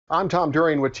I'm Tom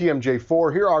Durian with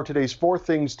TMJ4. Here are today's 4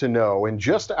 things to know. In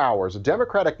just hours, a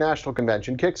Democratic National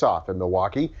Convention kicks off in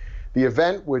Milwaukee. The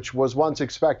event, which was once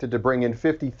expected to bring in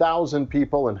 50,000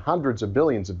 people and hundreds of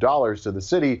billions of dollars to the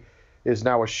city, is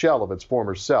now a shell of its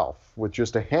former self, with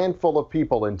just a handful of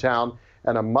people in town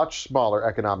and a much smaller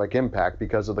economic impact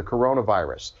because of the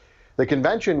coronavirus. The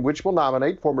convention, which will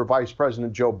nominate former Vice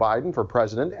President Joe Biden for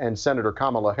president and Senator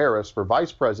Kamala Harris for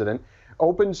vice president,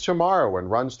 opens tomorrow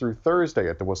and runs through Thursday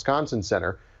at the Wisconsin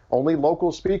Center. Only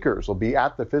local speakers will be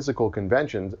at the physical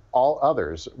convention. All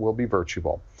others will be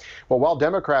virtual. Well, while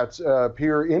Democrats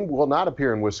will not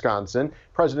appear in Wisconsin,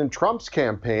 President Trump's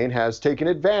campaign has taken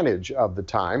advantage of the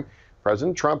time.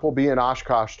 President Trump will be in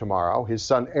Oshkosh tomorrow. His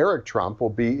son Eric Trump will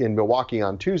be in Milwaukee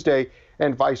on Tuesday,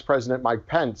 and Vice President Mike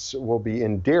Pence will be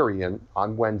in Darien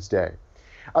on Wednesday.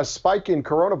 A spike in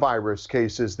coronavirus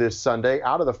cases this Sunday.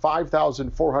 Out of the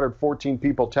 5,414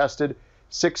 people tested,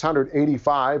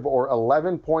 685 or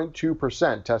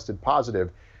 11.2% tested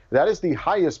positive. That is the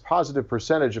highest positive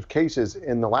percentage of cases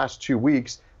in the last 2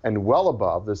 weeks and well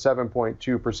above the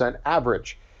 7.2%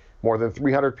 average. More than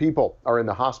 300 people are in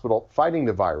the hospital fighting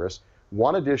the virus.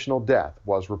 One additional death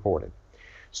was reported.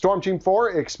 Storm Team 4,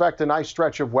 expect a nice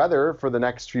stretch of weather for the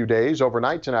next few days.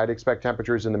 Overnight tonight, expect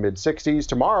temperatures in the mid-60s.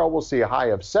 Tomorrow, we'll see a high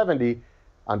of 70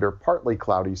 under partly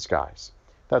cloudy skies.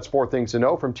 That's 4 things to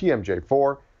know from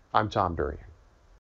TMJ4. I'm Tom Durian.